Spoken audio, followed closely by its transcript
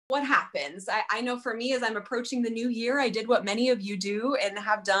what happens? I know for me, as I'm approaching the new year, I did what many of you do and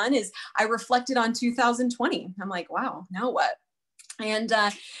have done is I reflected on 2020. I'm like, wow, now what? And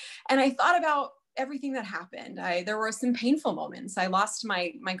I thought about everything that happened. There were some painful moments. I lost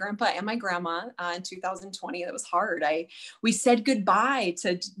my grandpa and my grandma in 2020. That was hard. We said goodbye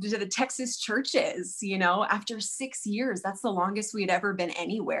to the Texas churches, you know, after 6 years. That's the longest we had ever been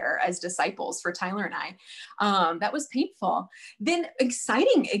anywhere as disciples for Tyler and I. That was painful. Then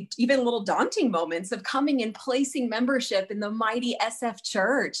exciting, even a little daunting moments of coming and placing membership in the mighty SF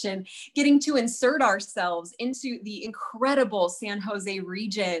Church and getting to insert ourselves into the incredible San Jose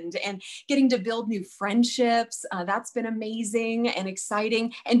region and getting to build new friendships. That's been amazing and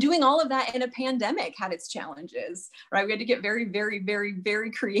exciting. And doing all of that in a pandemic had its challenges, right? We had to get very, very, very, very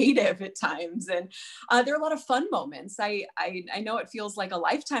creative at times. And there are a lot of fun moments. I know it feels like a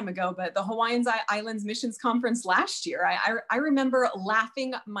lifetime ago, but the Hawaiian Islands Missions Conference last year, I remember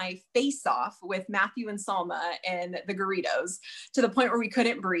laughing my face off with Matthew and Salma and the Garridos to the point where we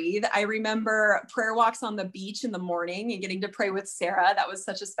couldn't breathe. I remember prayer walks on the beach in the morning and getting to pray with Sarah. That was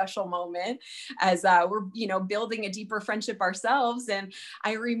such a special moment as we're, you know, building a deeper friendship ourselves. And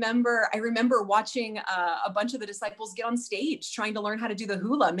I remember watching a bunch of the disciples get on stage trying to learn how to do the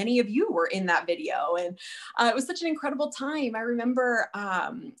hula. Many of you were in that video, and it was such an incredible time. I remember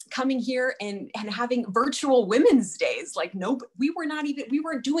coming here and having virtual women's days. Like, no, we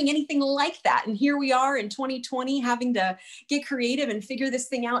weren't doing anything like that. And here we are in 2020 having to get creative and figure this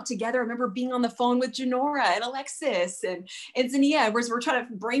thing out together. I remember being on the phone with Janora and Alexis and Zania, whereas we're trying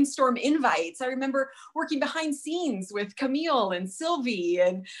to brainstorm invites. I remember working behind scenes with Camille and Sylvie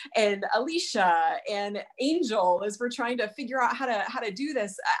and Alicia and Angel as we're trying to figure out how to do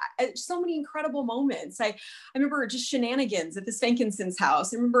this. So many incredible moments. I remember just shenanigans at the Spankinson's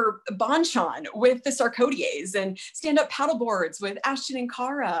house. I remember Bonchon with the Sarkodie's and stand-up paddleboards with Ashton and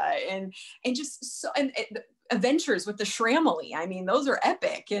Kara and just so and adventures with the Shramley. I mean, those are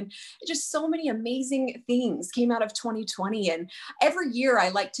epic, and just so many amazing things came out of 2020. And every year I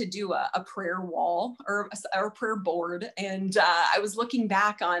like to do a prayer wall or a prayer board. And I was looking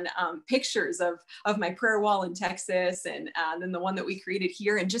back on pictures of my prayer wall in Texas and then the one that we created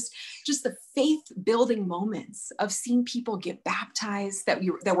here, and just the faith building moments of seeing people get baptized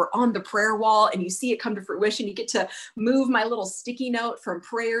that were on the prayer wall, and you see it come to fruition. You get to move my little sticky note from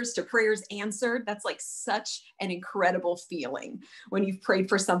prayers to prayers answered. That's like such an incredible feeling when you've prayed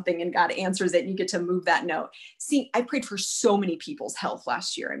for something and God answers it and you get to move that note. See, I prayed for so many people's health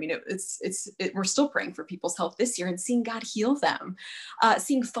last year. I mean, we're still praying for people's health this year and seeing God heal them,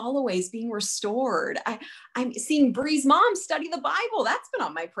 seeing followaways being restored. I'm seeing Bree's mom study the Bible. That's been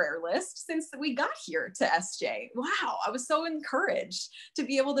on my prayer list since we got here to SJ. Wow. I was so encouraged to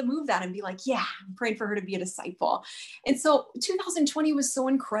be able to move that and be like, yeah, I'm praying for her to be a disciple. And so 2020 was so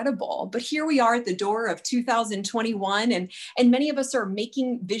incredible, but here we are at the door of 2021. And many of us are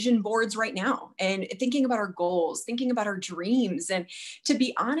making vision boards right now and thinking about our goals, thinking about our dreams. And to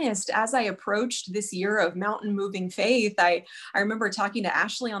be honest, as I approached this year of mountain moving faith, I remember talking to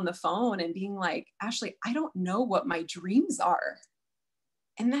Ashley on the phone and being like, Ashley, I don't know what my dreams are.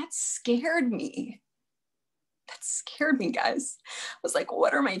 And that scared me. That scared me, guys. I was like,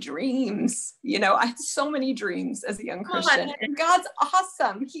 what are my dreams? You know, I had so many dreams as a young Christian. And God's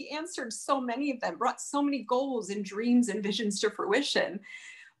awesome. He answered so many of them, brought so many goals and dreams and visions to fruition.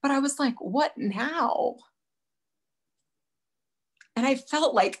 But I was like, what now? And I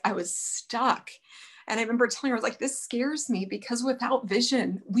felt like I was stuck. And I remember telling her, I was like, this scares me because without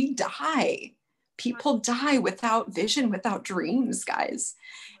vision, we die. People die without vision, without dreams, guys.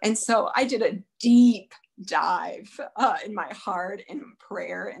 And so I did a deep dive in my heart and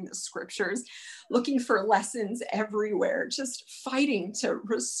prayer and the scriptures, looking for lessons everywhere, just fighting to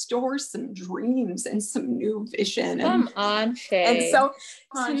restore some dreams and some new vision. Come on, Shay. And so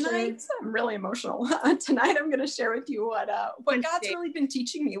tonight, I'm really emotional. Tonight, I'm going to share with you what God's really been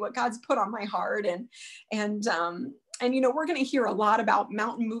teaching me, what God's put on my heart, and, you know, we're going to hear a lot about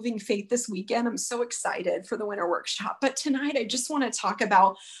mountain moving faith this weekend. I'm so excited for the winter workshop. But tonight, I just want to talk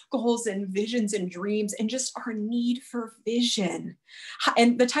about goals and visions and dreams and just our need for vision.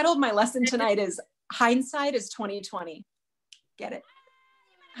 And the title of my lesson tonight is Hindsight is 2020. Get it?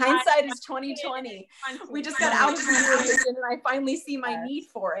 Hindsight is 2020. We just got out of the year vision and I finally see my need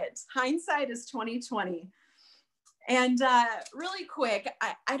for it. Hindsight is 2020. And really quick,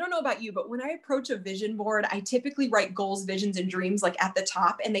 I don't know about you, but when I approach a vision board, I typically write goals, visions, and dreams like at the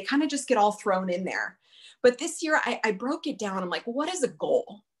top, and they kind of just get all thrown in there. But this year I broke it down. I'm like, what is a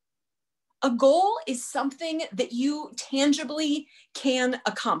goal? A goal is something that you tangibly can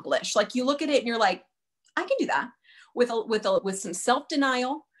accomplish. Like you look at it and you're like, I can do that with some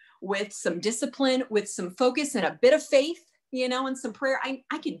self-denial, with some discipline, with some focus and a bit of faith, you know, and some prayer,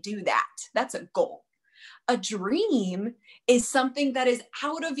 I could do that. That's a goal. A dream is something that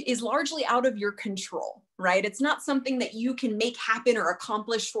is largely out of your control, right? It's not something that you can make happen or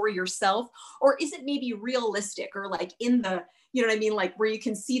accomplish for yourself, or isn't maybe realistic or like in the, you know what I mean? Like where you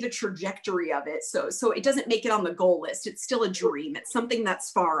can see the trajectory of it. So it doesn't make it on the goal list. It's still a dream. It's something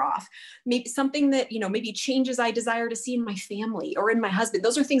that's far off. Maybe something that, you know, maybe changes I desire to see in my family or in my husband.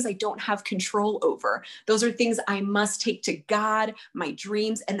 Those are things I don't have control over. Those are things I must take to God, my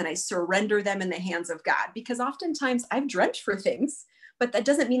dreams, and then I surrender them in the hands of God. Because oftentimes I've dreamt for things, but that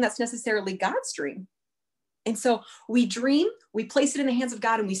doesn't mean that's necessarily God's dream. And so we dream, we place it in the hands of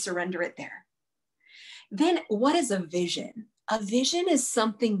God, and we surrender it there. Then what is a vision? A vision is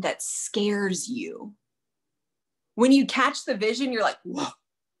something that scares you. When you catch the vision, you're like, whoa,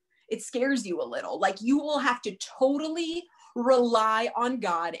 it scares you a little. Like you will have to totally rely on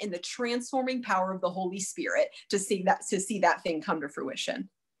God and the transforming power of the Holy Spirit to see that thing come to fruition.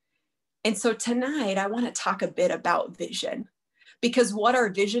 And so tonight I want to talk a bit about vision, because what our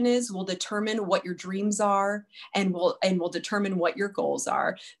vision is will determine what your dreams are and will determine what your goals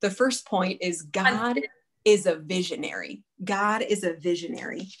are. The first point is God is a visionary. God is a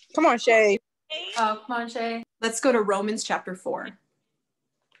visionary. Come on, Shay. Oh, come on, Shay. Let's go to Romans chapter 4.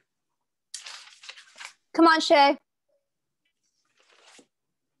 Come on, Shay.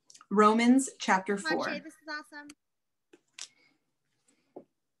 Romans chapter 4. Come on, Shay, this is awesome.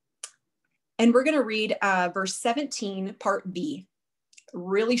 And we're going to read verse 17, part B.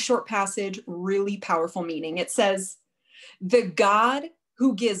 Really short passage, really powerful meaning. It says, "The God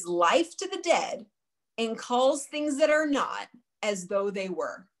who gives life to the dead and calls things that are not as though they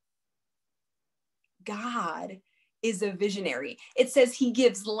were." God is a visionary. It says he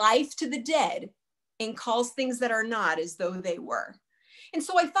gives life to the dead and calls things that are not as though they were. And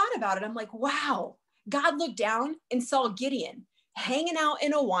so I thought about it. I'm like, wow, God looked down and saw Gideon hanging out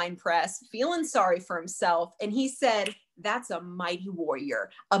in a wine press, feeling sorry for himself. And he said, that's a mighty warrior,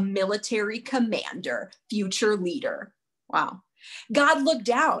 a military commander, future leader. Wow. God looked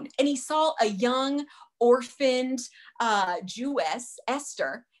down and he saw a young orphaned Jewess,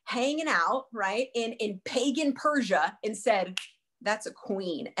 Esther, hanging out, right, in pagan Persia, and said, that's a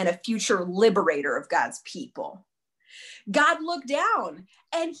queen and a future liberator of God's people. God looked down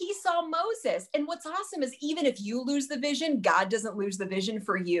and he saw Moses. And what's awesome is even if you lose the vision, God doesn't lose the vision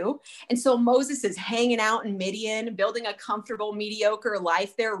for you. And so Moses is hanging out in Midian, building a comfortable, mediocre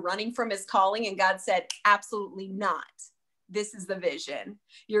life there, running from his calling. And God said, absolutely not. This is the vision.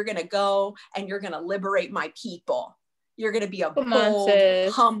 You're going to go and you're going to liberate my people. You're going to be a bold,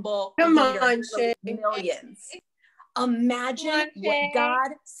 humble leader of millions. Imagine what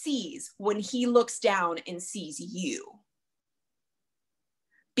God sees when he looks down and sees you.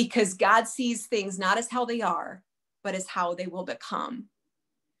 Because God sees things not as how they are, but as how they will become.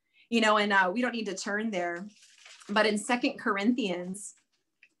 You know, and we don't need to turn there, but in 2 Corinthians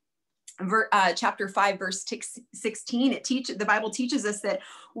chapter 5, verse 16, the Bible teaches us that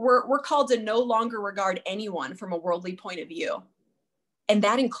we're called to no longer regard anyone from a worldly point of view. And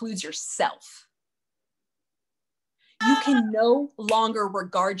that includes yourself. You can no longer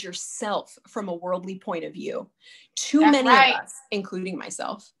regard yourself from a worldly point of view. Too many of us, including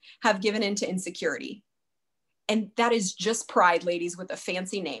myself, have given into insecurity. And that is just pride, ladies, with a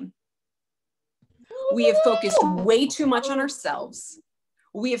fancy name. We have focused way too much on ourselves.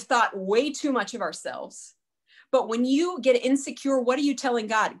 We have thought way too much of ourselves. But when you get insecure, what are you telling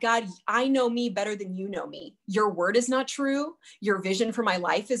God? God, I know me better than you know me. Your word is not true. Your vision for my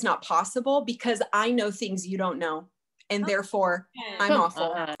life is not possible because I know things you don't know. And therefore, I'm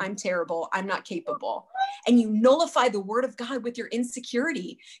awful. I'm terrible. I'm not capable. And you nullify the word of God with your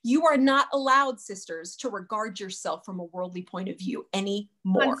insecurity. You are not allowed, sisters, to regard yourself from a worldly point of view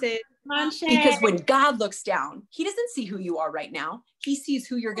anymore. Because when God looks down, he doesn't see who you are right now. He sees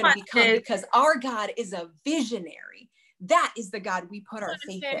who you're going to become because our God is a visionary. That is the God we put our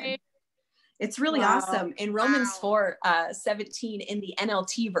faith in. It's really awesome. In Romans 4:17 in the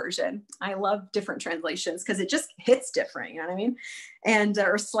NLT version, I love different translations because it just hits different, you know what I mean? And,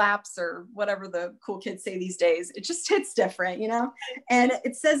 or slaps or whatever the cool kids say these days. It just hits different, you know? And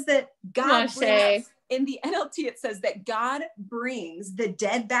it says that God brings, in the NLT, it says that God brings the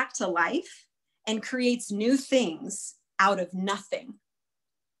dead back to life and creates new things out of nothing.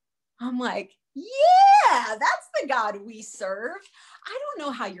 I'm like, yeah, that's the God we serve. I don't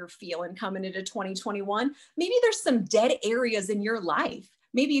know how you're feeling coming into 2021. Maybe there's some dead areas in your life.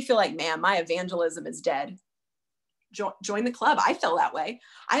 Maybe you feel like, man, my evangelism is dead. Join the club. I feel that way.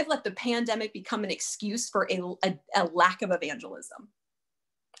 I've let the pandemic become an excuse for a lack of evangelism.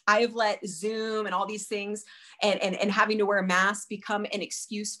 I have let Zoom and all these things and having to wear a mask become an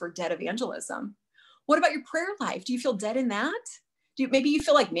excuse for dead evangelism. What about your prayer life? Do you feel dead in that? Maybe you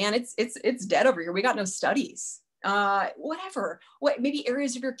feel like, man, it's dead over here. We got no studies. Whatever. Maybe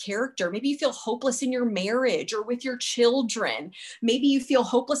areas of your character. Maybe you feel hopeless in your marriage or with your children. Maybe you feel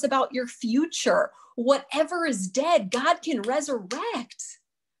hopeless about your future. Whatever is dead, God can resurrect,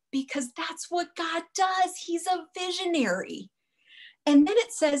 because that's what God does. He's a visionary. And then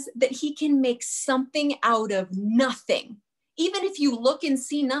it says that he can make something out of nothing. Even if you look and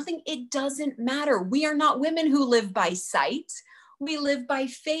see nothing, it doesn't matter. We are not women who live by sight. We live by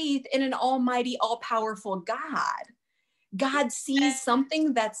faith in an almighty, all-powerful God. God sees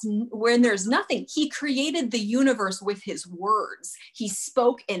something that's when there's nothing. He created the universe with his words. He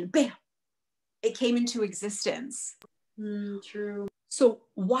spoke and bam, it came into existence. True. So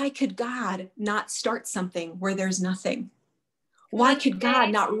why could God not start something where there's nothing? Why could God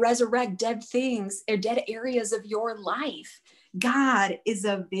not resurrect dead things or dead areas of your life? God is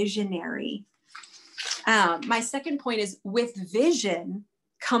a visionary. My second point is, with vision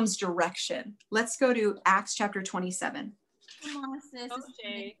comes direction. Let's go to Acts chapter 27. Come on, sis.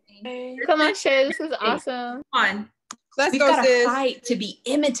 Come on, Shay. This is awesome. Come on. Let's We've go, got sis. to fight to be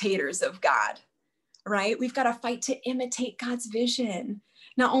imitators of God, right? We've got to fight to imitate God's vision.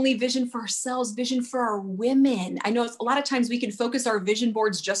 Not only vision for ourselves, vision for our women. I know a lot of times we can focus our vision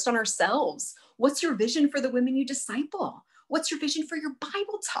boards just on ourselves. What's your vision for the women you disciple? What's your vision for your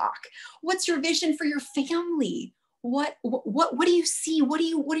Bible talk? What's your vision for your family? What do you see? What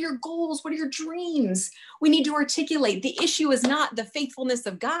are your goals? What are your dreams? We need to articulate. The issue is not the faithfulness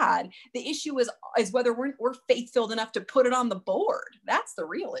of God. The issue is whether we're faith-filled enough to put it on the board. That's the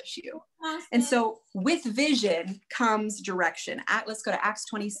real issue. Awesome. And so with vision comes direction. Let's go to Acts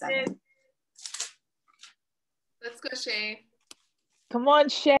 27. Let's go, Shay. Come on,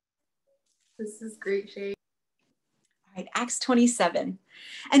 Shay. This is great, Shay. All right, Acts 27.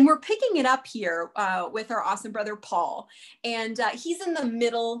 And we're picking it up here with our awesome brother, Paul. And he's in the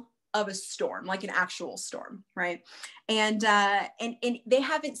middle of a storm, like an actual storm, right? And they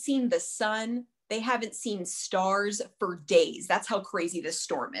haven't seen the sun. They haven't seen stars for days. That's how crazy this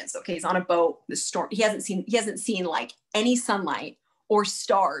storm is. Okay, he's on a boat. The storm, he hasn't seen like any sunlight or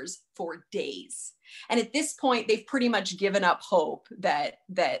stars for days. And at this point, they've pretty much given up hope that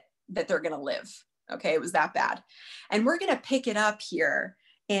they're going to live. Okay, it was that bad. And we're going to pick it up here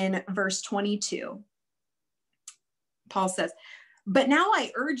in verse 22. Paul says, "But now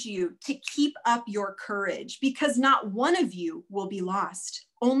I urge you to keep up your courage, because not one of you will be lost.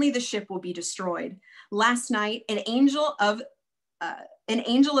 Only the ship will be destroyed. Last night, an angel of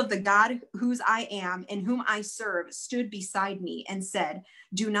the God whose I am and whom I serve stood beside me and said,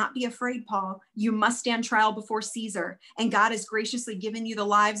 'Do not be afraid, Paul. You must stand trial before Caesar, and God has graciously given you the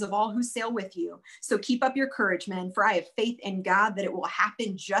lives of all who sail with you. So keep up your courage, men, for I have faith in God that it will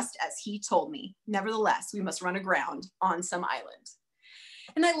happen just as he told me. Nevertheless, we must run aground on some island.'"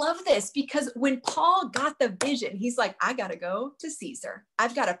 And I love this because when Paul got the vision, he's like, I got to go to Caesar.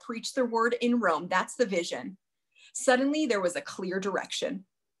 I've got to preach the word in Rome. That's the vision. Suddenly there was a clear direction.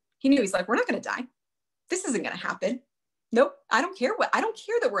 He knew, he's like, we're not going to die. This isn't going to happen. Nope. I don't care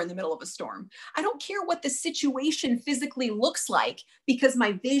that we're in the middle of a storm. I don't care what the situation physically looks like, because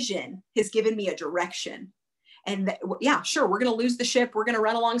my vision has given me a direction. And yeah, sure, we're going to lose the ship. We're going to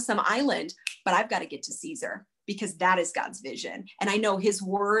run along some island, but I've got to get to Caesar, because that is God's vision. And I know his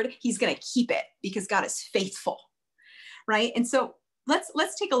word, he's going to keep it, because God is faithful. Right. And so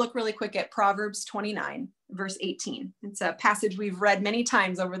let's take a look really quick at Proverbs 29, verse 18. It's a passage we've read many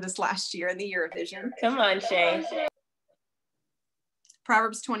times over this last year in the year of vision. Come on, Shay.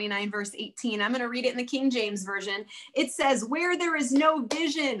 Proverbs 29, verse 18. I'm going to read it in the King James Version. It says, "Where there is no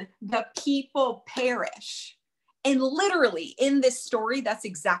vision, the people perish." And literally in this story, that's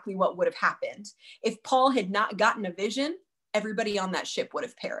exactly what would have happened. If Paul had not gotten a vision, everybody on that ship would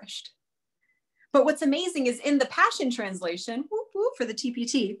have perished. But what's amazing is in the Passion Translation, whoop, whoop, for the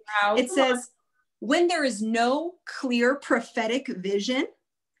TPT, it says, "When there is no clear prophetic vision,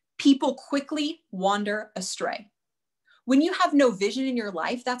 people quickly wander astray." When you have no vision in your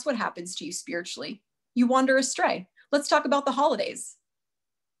life, that's what happens to you spiritually. You wander astray. Let's talk about the holidays.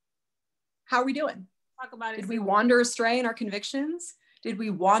 How are we doing? Talk about it. Did we wander astray in our convictions? Did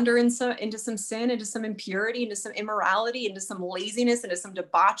we wander into some sin, into some impurity, into some immorality, into some laziness, into some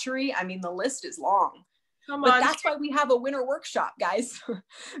debauchery? I mean, the list is long. But that's why we have a winter workshop, guys,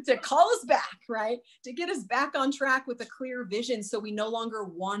 to call us back, right? To get us back on track with a clear vision so we no longer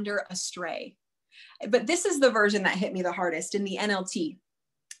wander astray. But this is the version that hit me the hardest in the NLT.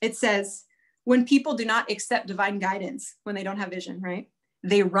 It says, when people do not accept divine guidance, when they don't have vision, right?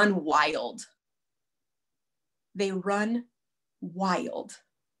 They run wild. They run wild.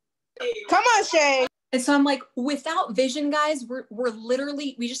 Come on, Shay. And so I'm like, without vision, guys, we're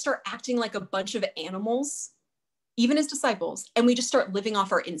literally, we just start acting like a bunch of animals, even as disciples, and we just start living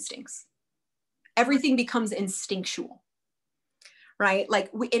off our instincts. Everything becomes instinctual, right? Like,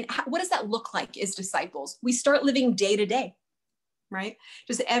 what does that look like as disciples? We start living day to day, right?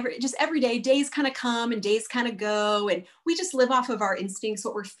 Just every day, days kind of come and days kind of go, and we just live off of our instincts,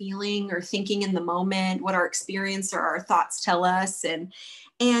 what we're feeling or thinking in the moment, what our experience or our thoughts tell us, and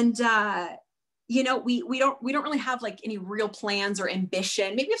you know, we don't really have like any real plans or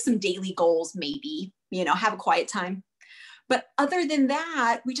ambition. Maybe we have some daily goals, maybe, you know, have a quiet time. But other than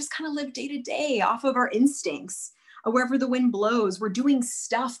that, we just kind of live day to day off of our instincts. Wherever the wind blows, we're doing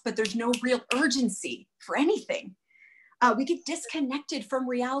stuff, but there's no real urgency for anything. We get disconnected from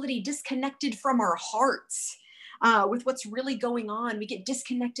reality, disconnected from our hearts with what's really going on. We get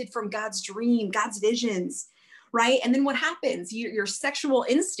disconnected from God's dream, God's visions, right? And then what happens? Your sexual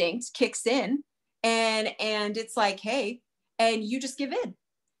instinct kicks in, and it's like, hey, and you just give in.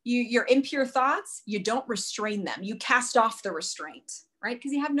 Your impure thoughts, you don't restrain them. You cast off the restraint, right?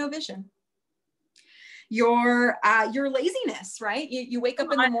 Because you have no vision. Your laziness, right? You wake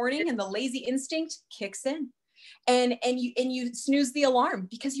up in the morning and the lazy instinct kicks in, and you snooze the alarm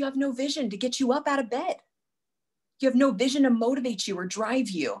because you have no vision to get you up out of bed. You have no vision to motivate you or drive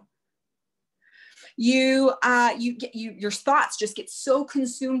you. Your thoughts just get so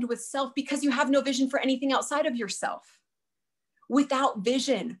consumed with self because you have no vision for anything outside of yourself. Without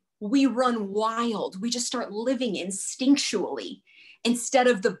vision, we run wild. We just start living instinctually instead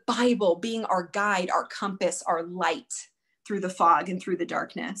of the Bible being our guide, our compass, our light through the fog and through the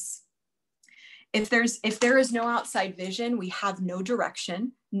darkness. If there is no outside vision, we have no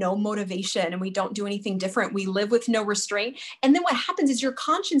direction, no motivation, and we don't do anything different. We live with no restraint. And then what happens is your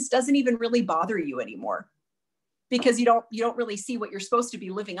conscience doesn't even really bother you anymore because you don't really see what you're supposed to be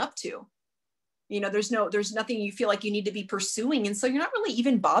living up to. You know, there's nothing you feel like you need to be pursuing. And so you're not really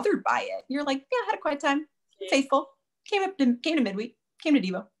even bothered by it. You're like, yeah, I had a quiet time, faithful, came to midweek, came to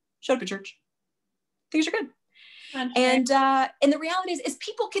Devo, showed up at church. Things are good. And the reality is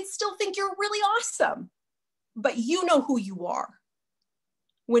people can still think you're really awesome, but you know who you are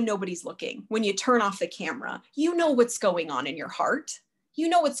when nobody's looking. When you turn off the camera, you know what's going on in your heart. You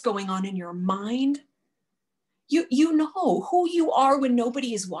know what's going on in your mind. You know who you are when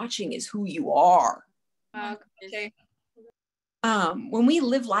nobody is watching is who you are. Okay. When we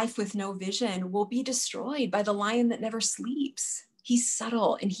live life with no vision, we'll be destroyed by the lion that never sleeps. He's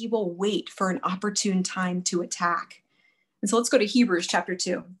subtle and he will wait for an opportune time to attack. And so let's go to Hebrews chapter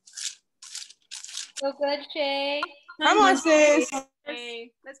 2. So good, Shay. Come on, sis.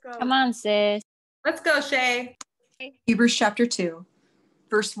 Shay. Let's go. Come on, sis. Let's go, Shay. Hebrews chapter 2,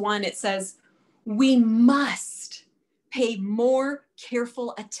 verse 1, it says, we must pay more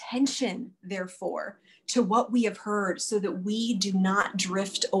careful attention, therefore, to what we have heard so that we do not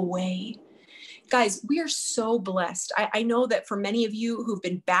drift away. Guys, we are so blessed. I know that for many of you who've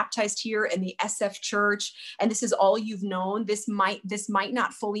been baptized here in the SF church, and this is all you've known, this might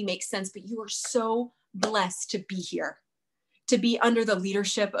not fully make sense, but you are so blessed to be here, to be under the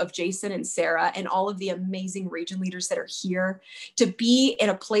leadership of Jason and Sarah and all of the amazing region leaders that are here, to be in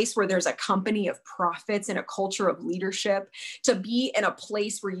a place where there's a company of prophets and a culture of leadership, to be in a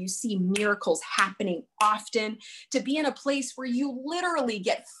place where you see miracles happening often, to be in a place where you literally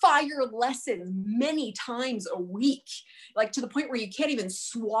get fire lessons many times a week, like to the point where you can't even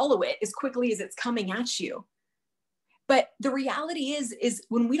swallow it as quickly as it's coming at you. But the reality is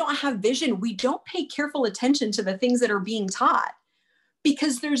when we don't have vision, we don't pay careful attention to the things that are being taught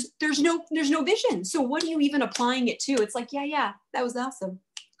because there's no vision. So what are you even applying it to? It's like, yeah, that was awesome.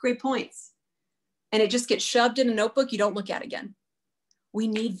 Great points. And it just gets shoved in a notebook you don't look at again. We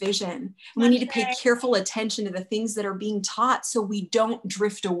need vision. We need to pay careful attention to the things that are being taught so we don't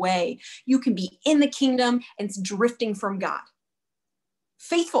drift away. You can be in the kingdom and drifting from God.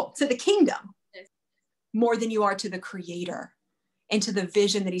 Faithful to the kingdom more than you are to the Creator and to the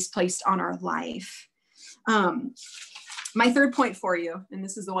vision that He's placed on our life. My third point for you, and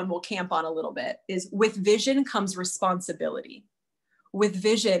this is the one we'll camp on a little bit, is with vision comes responsibility. With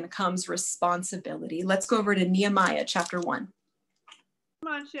vision comes responsibility. Let's go over to Nehemiah chapter 1.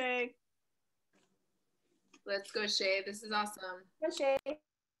 Come on, Shay. Let's go, Shay. This is awesome. Go, Shay.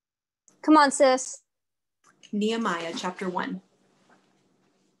 Come on, sis. Nehemiah chapter 1.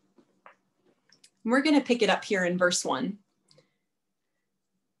 We're going to pick it up here in verse 1.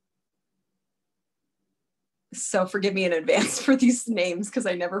 So forgive me in advance for these names because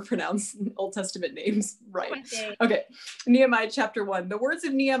I never pronounce Old Testament names right. Okay, Nehemiah chapter 1. The words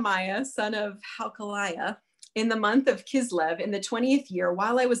of Nehemiah, son of Halkaliah, in the month of Kislev, in the 20th year,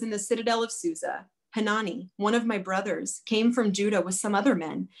 while I was in the citadel of Susa, Hanani, one of my brothers, came from Judah with some other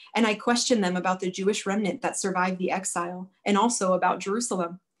men, and I questioned them about the Jewish remnant that survived the exile, and also about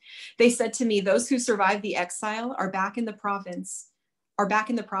Jerusalem. They said to me, those who survived the exile are back in the province, are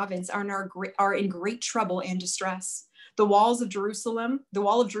in great trouble and distress. The wall of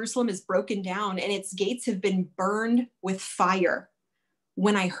Jerusalem is broken down, and its gates have been burned with fire.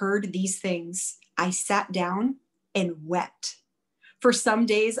 When I heard these things, I sat down and wept. For some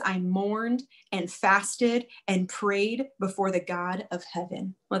days I mourned and fasted and prayed before the God of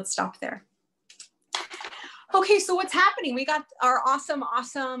heaven. Let's stop there. Okay, so what's happening? We got our awesome,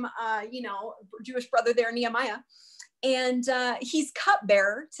 Jewish brother there, Nehemiah. And he's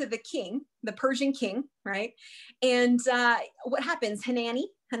cupbearer to the king, the Persian king, right? And what happens? Hanani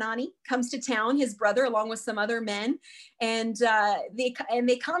comes to town, his brother, along with some other men, and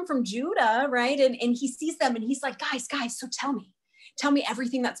they come from Judah, right? And he sees them, and he's like, guys, so tell me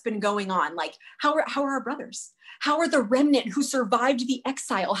everything that's been going on. Like, how are our brothers? How are the remnant who survived the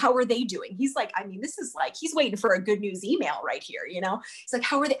exile? How are they doing? He's like, I mean, this is like, he's waiting for a good news email right here, you know? He's like,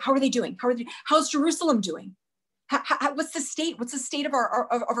 how are they doing? How's Jerusalem doing? What's the state? What's the state of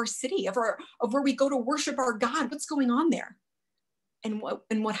our city, of where we go to worship our God? What's going on there? And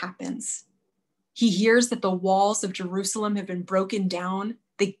what happens? He hears that the walls of Jerusalem have been broken down.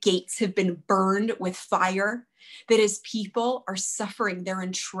 The gates have been burned with fire, that his people are suffering. They're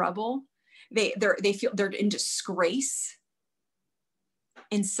in trouble. They feel they're in disgrace.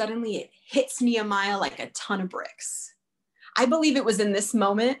 And suddenly it hits Nehemiah like a ton of bricks. I believe it was in this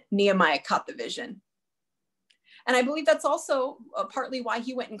moment, Nehemiah caught the vision. And I believe that's also partly why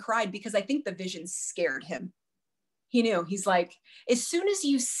he went and cried, because I think the vision scared him. He knew, he's like, as soon as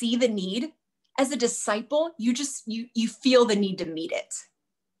you see the need as a disciple, you feel the need to meet it.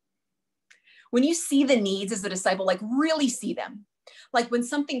 When you see the needs as a disciple, like really see them, like when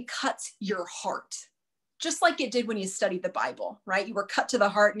something cuts your heart, just like it did when you studied the Bible, right? You were cut to the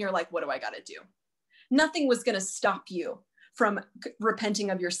heart and you're like, what do I got to do? Nothing was going to stop you from repenting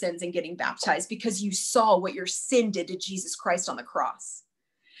of your sins and getting baptized, because you saw what your sin did to Jesus Christ on the cross.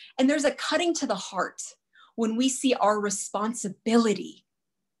 And there's a cutting to the heart when we see our responsibility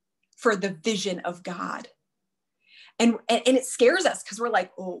for the vision of God. And it scares us because we're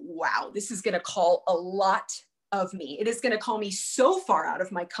like, oh, wow, this is going to call a lot of me. It is going to call me so far out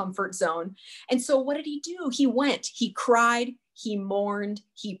of my comfort zone. And so what did he do? He went, he cried, he mourned,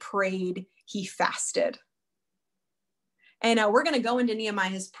 he prayed, he fasted. And we're going to go into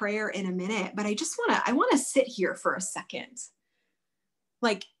Nehemiah's prayer in a minute, but I want to sit here for a second.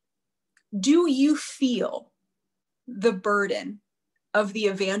 Like, do you feel the burden of the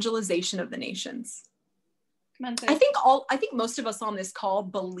evangelization of the nations? Come on, I think most of us on this call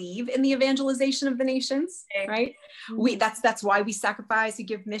believe in the evangelization of the nations, right? That's why we sacrifice, we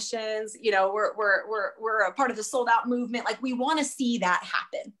give missions. You know, we're a part of the sold out movement. Like, we want to see that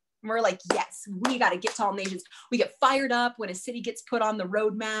happen. And we're like, yes, we got to get to all nations. We get fired up when a city gets put on the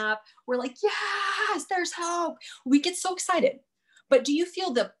roadmap. We're like, yes, there's hope. We get so excited. But do you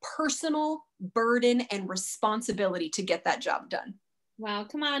feel the personal burden and responsibility to get that job done? Wow,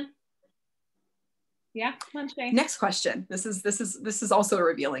 come on. Yeah, come on, Shay. Next question. This is also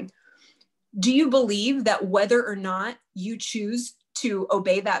revealing. Do you believe that whether or not you choose to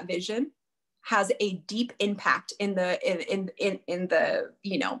obey that vision has a deep impact in the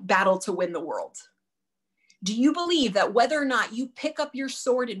battle to win the world? Do you believe that whether or not you pick up your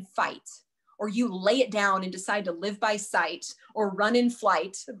sword and fight, or you lay it down and decide to live by sight or run in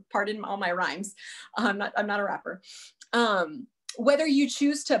flight, pardon all my rhymes, I'm not a rapper, whether you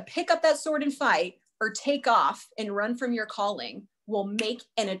choose to pick up that sword and fight or take off and run from your calling will make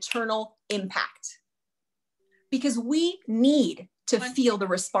an eternal impact? Because we need to feel the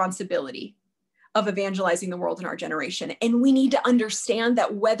responsibility of evangelizing the world in our generation. And we need to understand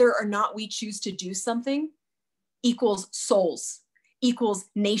that whether or not we choose to do something equals souls, equals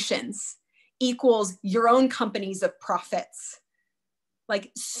nations, equals your own companies of profits.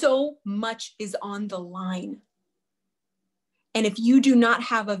 Like, so much is on the line. And if you do not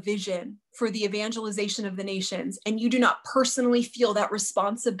have a vision for the evangelization of the nations, and you do not personally feel that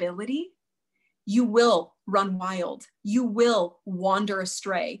responsibility, you will run wild. You will wander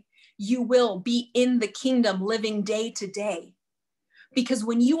astray. You will be in the kingdom living day to day. Because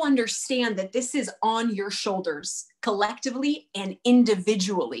when you understand that this is on your shoulders, collectively and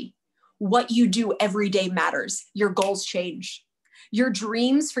individually, what you do every day matters. Your goals change. Your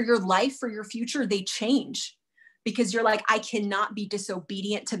dreams for your life, for your future, they change. because you're like, I cannot be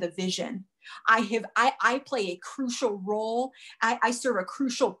disobedient to the vision. I play a crucial role. I serve a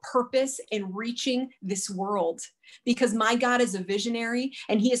crucial purpose in reaching this world because my God is a visionary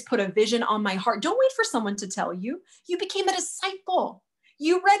and he has put a vision on my heart. Don't wait for someone to tell you. You became a disciple.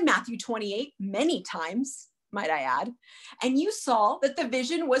 You read Matthew 28 many times, might I add, and you saw that the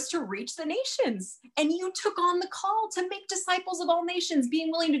vision was to reach the nations, and you took on the call to make disciples of all nations, being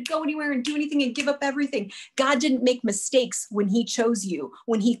willing to go anywhere and do anything and give up everything. God didn't make mistakes when he chose you,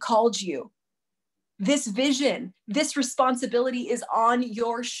 when he called you. This vision, this responsibility is on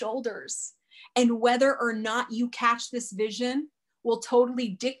your shoulders. And whether or not you catch this vision will totally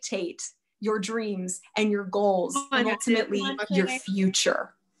dictate your dreams and your goals and ultimately your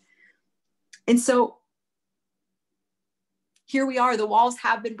future. And so here we are, the walls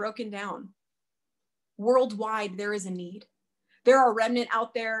have been broken down. Worldwide, there is a need. There are a remnant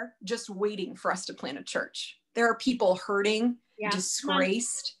out there just waiting for us to plant a church. There are people hurting,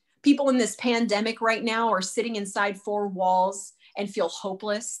 disgraced. People in this pandemic right now are sitting inside four walls and feel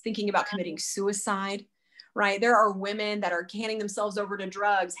hopeless, thinking about committing suicide, right? There are women that are handing themselves over to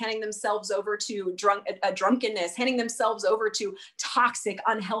drugs, handing themselves over to drunkenness, handing themselves over to toxic,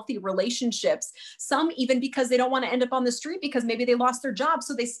 unhealthy relationships. Some even because they don't want to end up on the street because maybe they lost their job.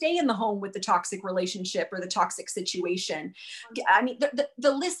 So they stay in the home with the toxic relationship or the toxic situation. I mean,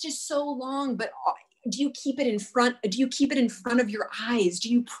 the list is so long, but do you keep it in front? Do you keep it in front of your eyes? Do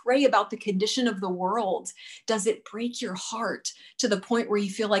you pray about the condition of the world? Does it break your heart to the point where you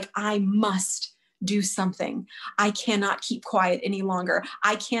feel like I must do something? I cannot keep quiet any longer.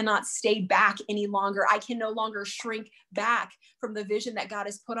 I cannot stay back any longer. I can no longer shrink back from the vision that God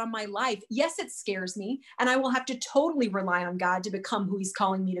has put on my life. Yes, it scares me, and I will have to totally rely on God to become who he's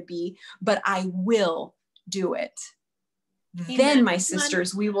calling me to be, but I will do it. Then, my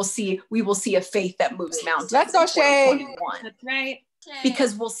sisters, we will see a faith that moves mountains. Let's go, Shay. That's right.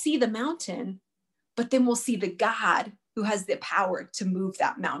 Because we'll see the mountain, but then we'll see the God who has the power to move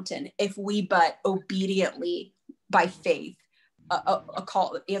that mountain if we but obediently, by faith,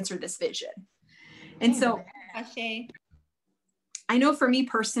 answer this vision. And so, I know for me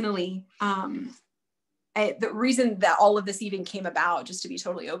personally, the reason that all of this even came about, just to be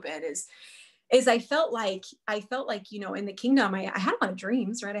totally open, is I felt like, you know, in the kingdom, I had a lot of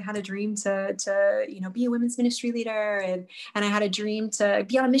dreams, right? I had a dream to, you know, be a women's ministry leader, and I had a dream to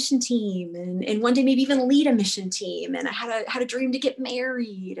be on a mission team and one day maybe even lead a mission team. And I had a dream to get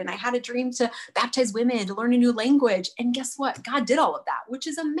married, and I had a dream to baptize women, to learn a new language. And guess what? God did all of that, which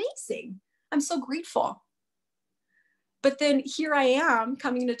is amazing. I'm so grateful. But then here I am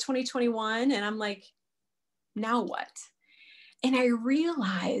coming into 2021, and I'm like, now what? And I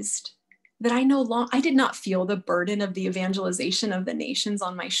realized that I did not feel the burden of the evangelization of the nations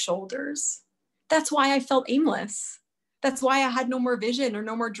on my shoulders. That's why I felt aimless. That's why I had no more vision or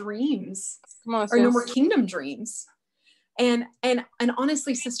no more dreams or no more kingdom dreams. And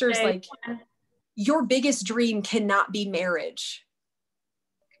honestly, sisters, like, your biggest dream cannot be marriage.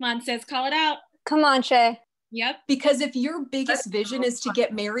 Come on, sis, call it out. Come on, Shay. Yep. Because if your biggest vision is to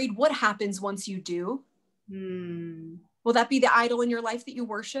get married, what happens once you do? Will that be the idol in your life that you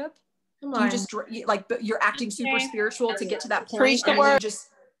worship? Do you just like, you're acting super spiritual to get to that point, and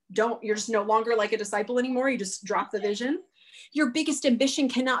you're just no longer like a disciple anymore. You just drop the vision. Your biggest ambition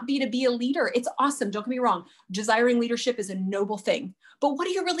cannot be to be a leader. It's awesome. Don't get me wrong. Desiring leadership is a noble thing, but what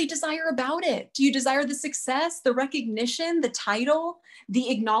do you really desire about it? Do you desire the success, the recognition, the title,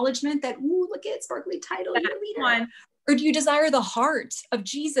 the acknowledgement that, ooh, look at sparkly title, you're a leader? Or do you desire the heart of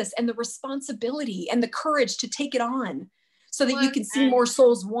Jesus and the responsibility and the courage to take it on, so that you can see more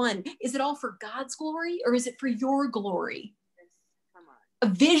souls won? Is it all for God's glory, or is it for your glory? A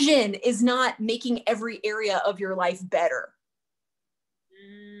vision is not making every area of your life better.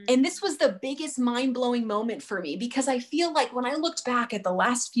 And this was the biggest mind-blowing moment for me, because I feel like when I looked back at the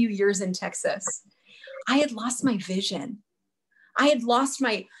last few years in Texas, I had lost my vision. I had lost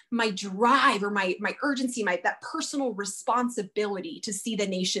my drive, or my urgency, that personal responsibility to see the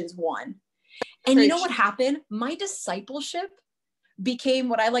nations won. And you know what happened? My discipleship became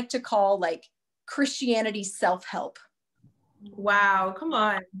what I like to call like Christianity self-help. Wow, come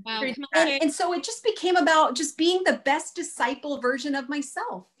on. Wow. And so it just became about just being the best disciple version of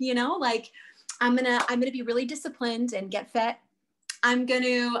myself, you know, like I'm gonna be really disciplined and get fit. I'm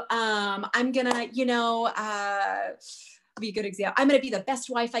gonna, you know, be a good example. I'm gonna be the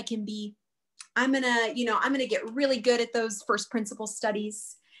best wife I can be. I'm gonna get really good at those first principle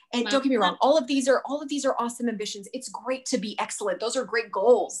studies. And don't get me wrong, all of these are awesome ambitions. It's great to be excellent. Those are great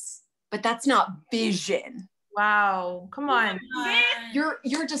goals, but that's not vision. Wow. Come on.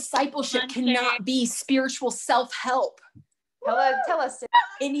 Your discipleship cannot be spiritual self-help. Tell us.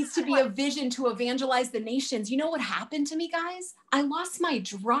 It needs to be a vision to evangelize the nations. You know what happened to me, guys? I lost my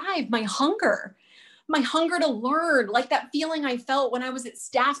drive, my hunger to learn, like that feeling I felt when I was at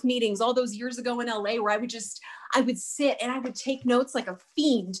staff meetings all those years ago in LA, where I would sit and I would take notes like a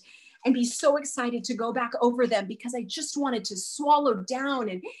fiend and be so excited to go back over them, because I just wanted to swallow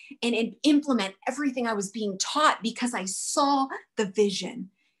down and implement everything I was being taught, because I saw the vision.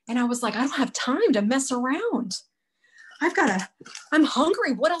 And I was like, I don't have time to mess around. I'm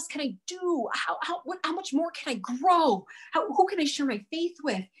hungry. What else can I do? How much more can I grow? Who can I share my faith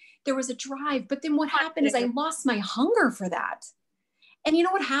with? There was a drive, but then what happened is I lost my hunger for that. And you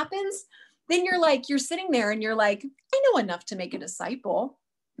know what happens? Then you're sitting there and you're like, I know enough to make a disciple.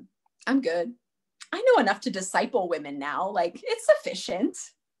 I'm good. I know enough to disciple women now. Like, it's sufficient.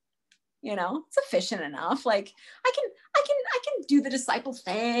 It's sufficient enough. Like, I can do the disciple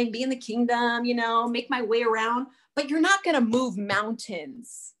thing, be in the kingdom, make my way around, but you're not going to move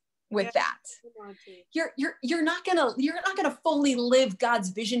mountains with that. You're not going to fully live God's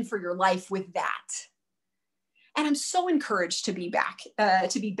vision for your life with that. And I'm so encouraged to be back,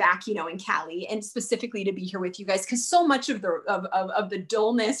 in Cali, and specifically to be here with you guys, because so much of the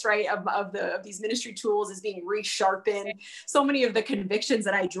dullness, right, of these ministry tools is being resharpened. So many of the convictions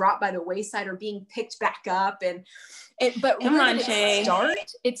that I dropped by the wayside are being picked back up, but Come on, Shay.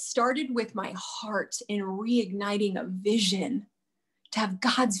 It started with my heart in reigniting a vision, to have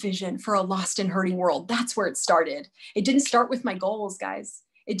God's vision for a lost and hurting world. That's where it started. It didn't start with my goals, guys.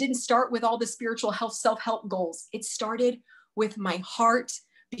 It didn't start with all the spiritual health, self-help goals. It started with my heart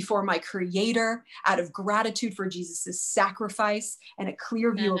before my Creator, out of gratitude for Jesus's sacrifice and a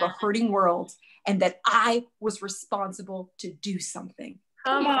clear view of a hurting world, and that I was responsible to do something.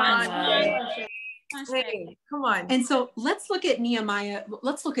 Come on. Hey, come on. And so let's look at Nehemiah.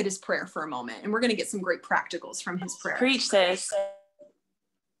 Let's look at his prayer for a moment, and we're going to get some great practicals from his prayer. Preach, sis.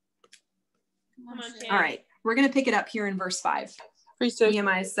 All right. We're going to pick it up here in verse 5.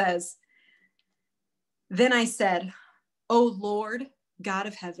 Nehemiah says, "Then I said, O Lord, God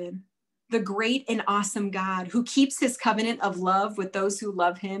of heaven, the great and awesome God who keeps his covenant of love with those who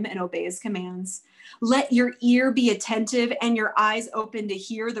love him and obey his commands, let your ear be attentive and your eyes open to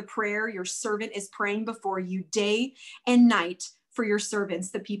hear the prayer your servant is praying before you day and night for your servants,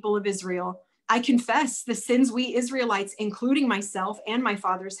 the people of Israel. I confess the sins we Israelites, including myself and my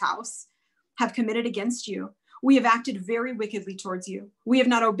father's house, have committed against you. We have acted very wickedly towards you. We have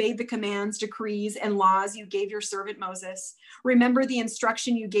not obeyed the commands, decrees, and laws you gave your servant Moses. Remember the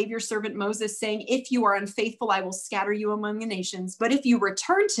instruction you gave your servant Moses, saying, if you are unfaithful, I will scatter you among the nations. But if you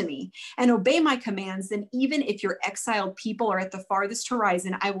return to me and obey my commands, then even if your exiled people are at the farthest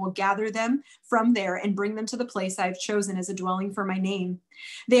horizon, I will gather them from there and bring them to the place I have chosen as a dwelling for my name.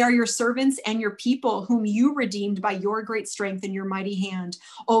 They are your servants and your people, whom you redeemed by your great strength and your mighty hand.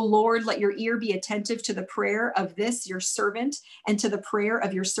 O Lord, let your ear be attentive to the prayer of this, your servant, and to the prayer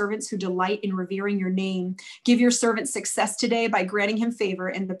of your servants who delight in revering your name. Give your servant success today by granting him favor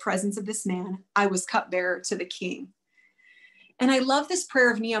in the presence of this man. I was cupbearer to the king." And I love this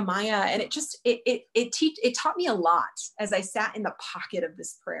prayer of Nehemiah, and it taught me a lot as I sat in the pocket of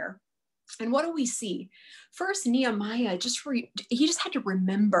this prayer. And what do we see? First, Nehemiah he just had to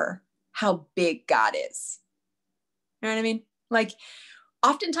remember how big God is. You know what I mean? Like,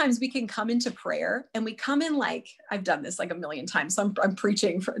 oftentimes we can come into prayer and we come in like, I've done this like a million times, so I'm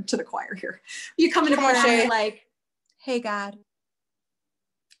preaching to the choir here. You come into prayer and you're like, hey God,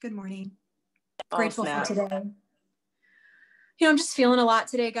 good morning. Grateful for today. I'm just feeling a lot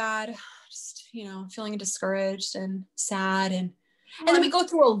today, God. Just, feeling discouraged and sad, and then we go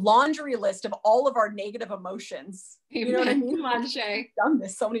through a laundry list of all of our negative emotions. You know what I mean? Come on, Shay. I've done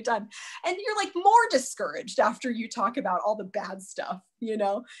this so many times. And you're like more discouraged after you talk about all the bad stuff,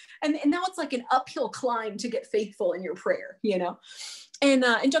 And now it's like an uphill climb to get faithful in your prayer, And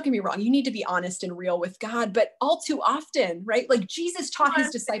don't get me wrong, you need to be honest and real with God, but all too often, right? Like Jesus taught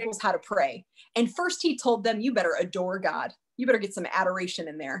his disciples how to pray. And first he told them, you better adore God. You better get some adoration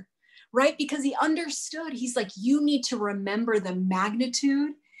in there. Right? Because he understood, he's like, you need to remember the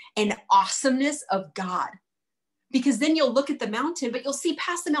magnitude and awesomeness of God. Because then you'll look at the mountain, but you'll see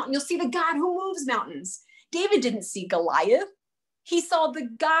past the mountain, you'll see the God who moves mountains. David didn't see Goliath. He saw the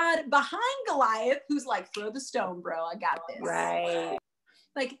God behind Goliath who's like, throw the stone, bro, I got this. Right.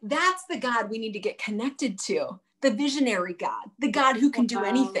 Like, that's the God we need to get connected to. The visionary God, the God who can do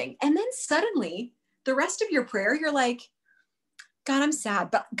anything. And then suddenly the rest of your prayer, you're like, God, I'm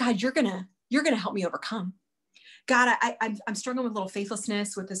sad, but God, you're gonna help me overcome. God, I'm struggling with a little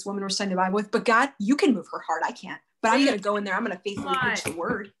faithlessness with this woman we're studying the Bible with, but God, you can move her heart. I can't, but I'm going to go in there. I'm going to faithfully preach the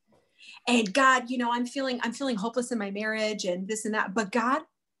word. And God, I'm feeling hopeless in my marriage and this and that, but God,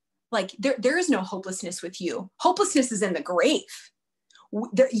 like there is no hopelessness with you. Hopelessness is in the grave.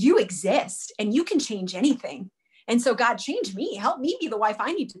 You exist and you can change anything. And so God, change me, help me be the wife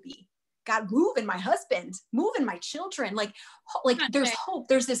I need to be. God, move in my husband, move in my children. Like there's hope.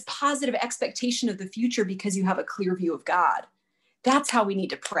 There's this positive expectation of the future because you have a clear view of God. That's how we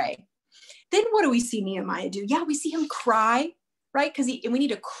need to pray. Then what do we see Nehemiah do? Yeah, we see him cry, right? Because we need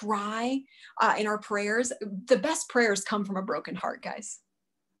to cry in our prayers. The best prayers come from a broken heart, guys.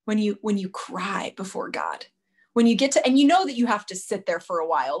 When you cry before God, when you get to, and you know that you have to sit there for a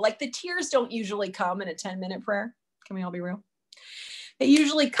while. Like the tears don't usually come in a 10-minute prayer. Can we all be real? They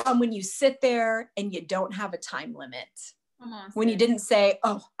usually come when you sit there and you don't have a time limit. When you didn't say,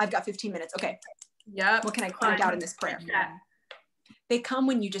 oh, I've got 15 minutes. Okay. Yeah. What can I crank out in this prayer? Yeah. They come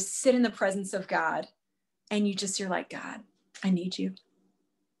when you just sit in the presence of God and you're like, God, I need you.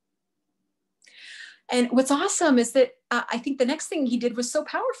 And what's awesome is that I think the next thing he did was so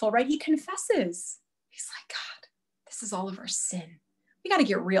powerful, right? He confesses. He's like, God, this is all of our sin. We got to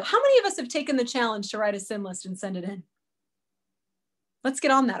get real. How many of us have taken the challenge to write a sin list and send it in? Let's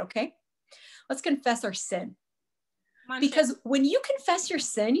get on that, okay? Let's confess our sin. Because when you confess your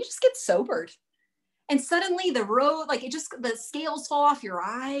sin, you just get sobered. And suddenly the road, the scales fall off your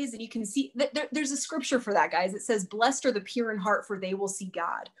eyes and you can see that there's a scripture for that, guys. It says, blessed are the pure in heart, for they will see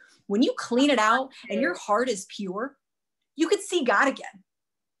God. When you clean it out and your heart is pure, you could see God again.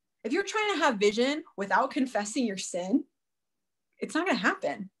 If you're trying to have vision without confessing your sin, it's not going to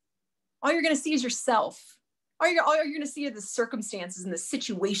happen. All you're going to see is yourself. All you're going to see are the circumstances and the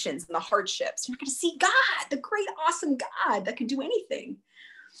situations and the hardships. You're not going to see God, the great, awesome God that can do anything.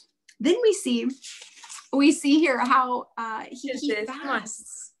 Then we see here how he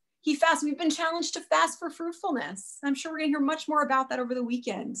fasts. He fasts. We've been challenged to fast for fruitfulness. I'm sure we're going to hear much more about that over the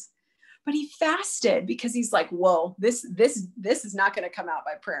weekend. But he fasted because he's like, whoa, this is not going to come out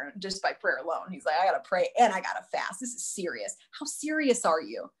by prayer, just by prayer alone. He's like, I got to pray and I got to fast. This is serious. How serious are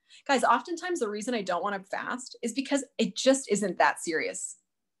you? Guys, oftentimes the reason I don't want to fast is because it just isn't that serious.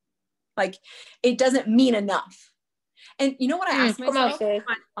 Like, it doesn't mean enough. And you know what I asked myself?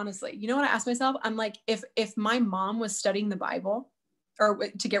 Honestly, you know what I asked myself? I'm like, if my mom was studying the Bible or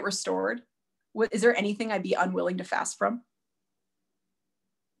to get restored, is there anything I'd be unwilling to fast from?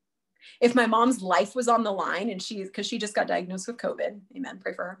 If my mom's life was on the line and because she just got diagnosed with COVID, amen,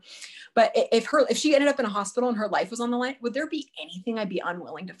 pray for her. But if she ended up in a hospital and her life was on the line, would there be anything I'd be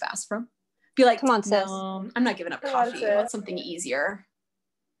unwilling to fast from? Be like, come on, sis. No, I'm not giving up coffee. I want something easier.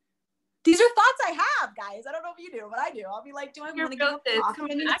 These are thoughts I have, guys. I don't know if you do, but I do. I'll be like, do I want to give up coffee? I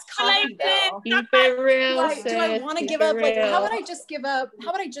mean, it's coffee though. Keep it real, do I want to give up? Like, how would I just give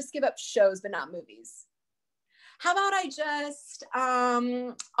up shows, but not movies? How about I just,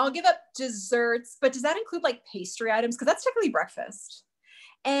 I'll give up desserts, but does that include like pastry items? Because that's technically breakfast.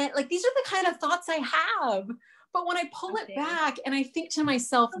 And like, these are the kind of thoughts I have. But when I pull it back and I think to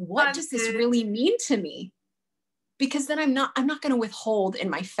myself, what does this really mean to me? Because then I'm not going to withhold in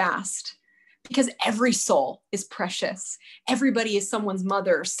my fast, because every soul is precious. Everybody is someone's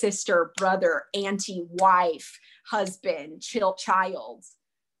mother, sister, brother, auntie, wife, husband, child.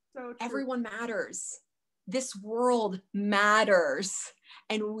 So everyone matters. This world matters,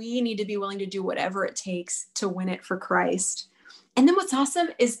 and we need to be willing to do whatever it takes to win it for Christ. And then what's awesome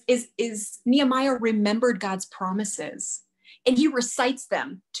is Nehemiah remembered God's promises, and he recites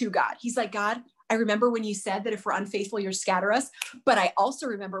them to God. He's like, God, I remember when you said that if we're unfaithful, you'll scatter us. But I also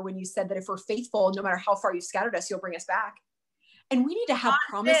remember when you said that if we're faithful, no matter how far you've scattered us, you'll bring us back. And we need to have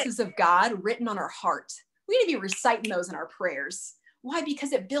promises of God written on our heart. We need to be reciting those in our prayers. Why?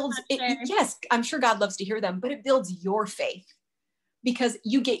 Because it builds, yes, I'm sure God loves to hear them, but it builds your faith, because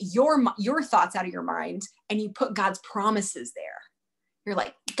you get your thoughts out of your mind and you put God's promises there. You're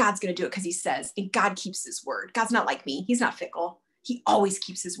like, God's going to do it because he says, and God keeps his word. God's not like me. He's not fickle. He always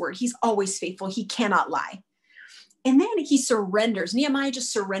keeps his word. He's always faithful. He cannot lie. And then he surrenders. Nehemiah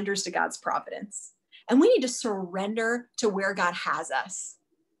just surrenders to God's providence. And we need to surrender to where God has us.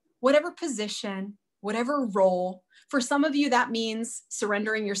 Whatever position, whatever role. For some of you, that means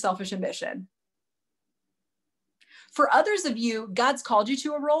surrendering your selfish ambition. For others of you, God's called you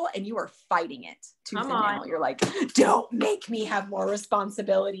to a role and you are fighting it tooth and nail. You're like, don't make me have more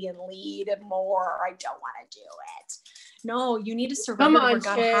responsibility and lead more. I don't want to do it. No, you need to surrender where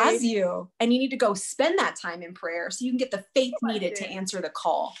God has you. And you need to go spend that time in prayer so you can get the faith needed to answer the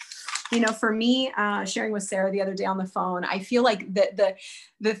call. You know, for me, sharing with Sarah the other day on the phone, I feel like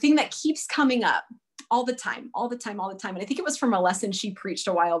the thing that keeps coming up all the time, all the time, all the time. And I think it was from a lesson she preached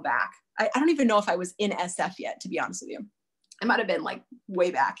a while back. I don't even know if I was in SF yet, to be honest with you. It might have been like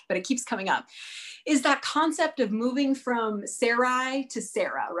way back, but it keeps coming up, is that concept of moving from Sarai to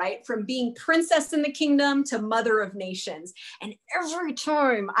Sarah, right? From being princess in the kingdom to mother of nations. And every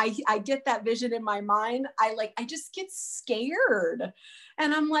time I get that vision in my mind, I just get scared.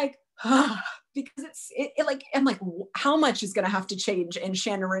 And I'm like, because I'm like, how much is going to have to change in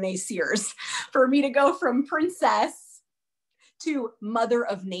Shannon Renee Sears for me to go from princess to mother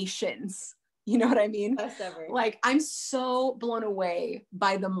of nations? You know what I mean? Like, I'm so blown away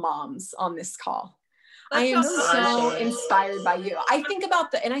by the moms on this call. I am so inspired by you. I think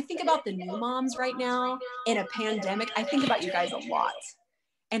about the new moms right now in a pandemic. I think about you guys a lot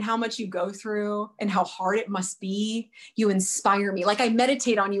and how much you go through and how hard it must be. You inspire me. Like, I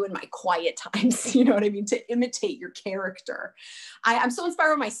meditate on you in my quiet times, you know what I mean? To imitate your character. I'm so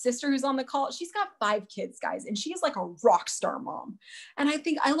inspired by my sister who's on the call. She's got 5 kids, guys, and she is like a rock star mom. And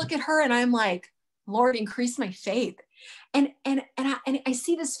I look at her and I'm like, Lord, increase my faith. And I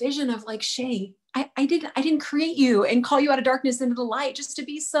see this vision of like, Shay, I didn't create you and call you out of darkness into the light just to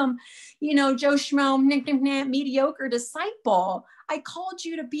be some, Joe Schmo, mediocre disciple. I called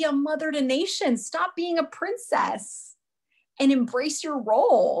you to be a mother to nations. Stop being a princess and embrace your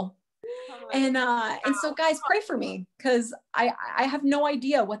role. And so guys, pray for me, because I have no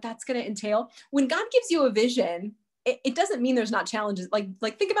idea what that's going to entail. When God gives you a vision, it doesn't mean there's not challenges.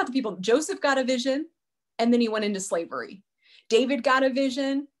 Like think about the people. Joseph got a vision and then he went into slavery. David got a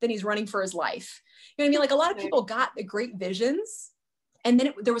vision, then he's running for his life. You know what I mean? Like, a lot of people got the great visions and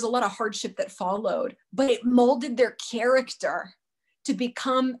then there was a lot of hardship that followed, but it molded their character to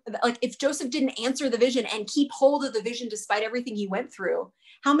become, like, if Joseph didn't answer the vision and keep hold of the vision despite everything he went through,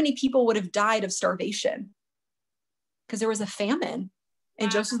 how many people would have died of starvation? Because there was a famine, and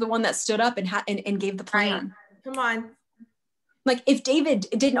Joseph's the one that stood up and gave the plan. Come on. Like, if David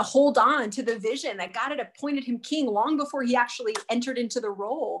didn't hold on to the vision that God had appointed him king long before he actually entered into the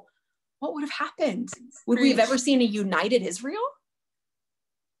role, what would have happened? Would we have ever seen a united Israel?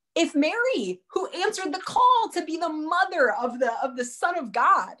 If Mary, who answered the call to be the mother of the Son of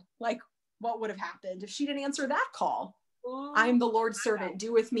God, like, what would have happened if she didn't answer that call? I'm the Lord's servant.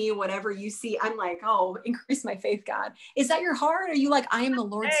 Do with me whatever you see. I'm like, oh, increase my faith, God. Is that your heart? Are you like, I am the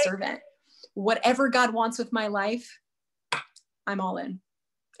Lord's servant? Whatever God wants with my life, I'm all in.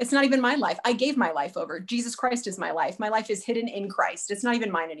 It's not even my life. I gave my life over. Jesus Christ is my life. My life is hidden in Christ. It's not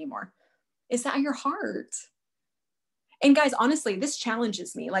even mine anymore. Is that your heart? And guys, honestly, this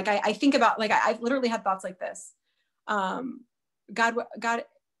challenges me. Like, I think about, like, I've literally had thoughts like this. God,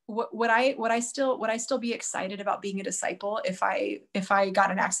 would I still be excited about being a disciple if I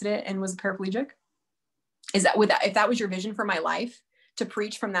got an accident and was a paraplegic? If that was your vision for my life, to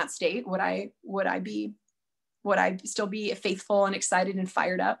preach from that state, would I still be faithful and excited and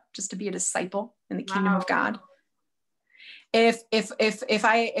fired up just to be a disciple in the kingdom of God? If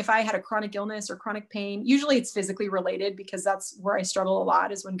I had a chronic illness or chronic pain, usually it's physically related, because that's where I struggle a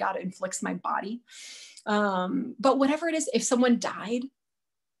lot, is when God inflicts my body. But whatever it is, if someone died,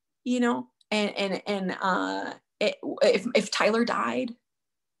 if Tyler died,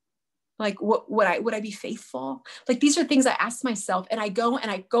 like, would I be faithful? Like, these are things I ask myself, and I go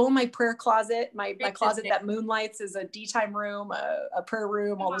in my prayer closet, my closet that moonlights as a D time room, a prayer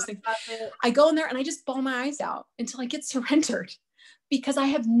room, all those things. I go in there and I just bawl my eyes out until I get surrendered, because I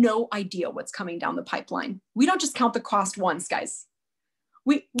have no idea what's coming down the pipeline. We don't just count the cost once, guys.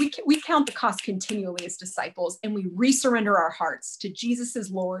 We count the cost continually as disciples, and we resurrender our hearts to Jesus as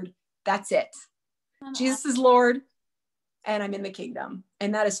Lord. That's it. Jesus is Lord, and I'm in the kingdom.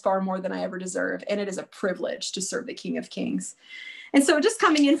 And that is far more than I ever deserve. And it is a privilege to serve the King of Kings. And so, just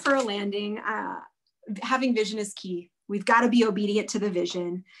coming in for a landing, having vision is key. We've got to be obedient to the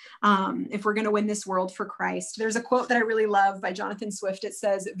vision if we're going to win this world for Christ. There's a quote that I really love by Jonathan Swift. It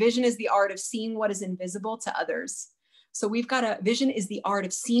says, vision is the art of seeing what is invisible to others. So vision is the art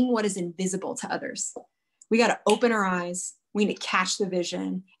of seeing what is invisible to others. We got to open our eyes. We need to catch the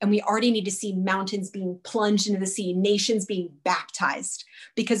vision, and we already need to see mountains being plunged into the sea, nations being baptized,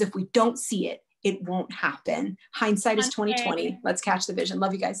 because if we don't see it, it won't happen. Hindsight is 2020. Let's catch the vision.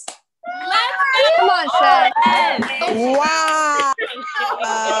 Love you guys. Come on, Shay. Wow.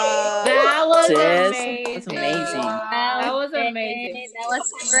 That was Sis, amazing. that's amazing. That was amazing. That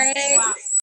was great.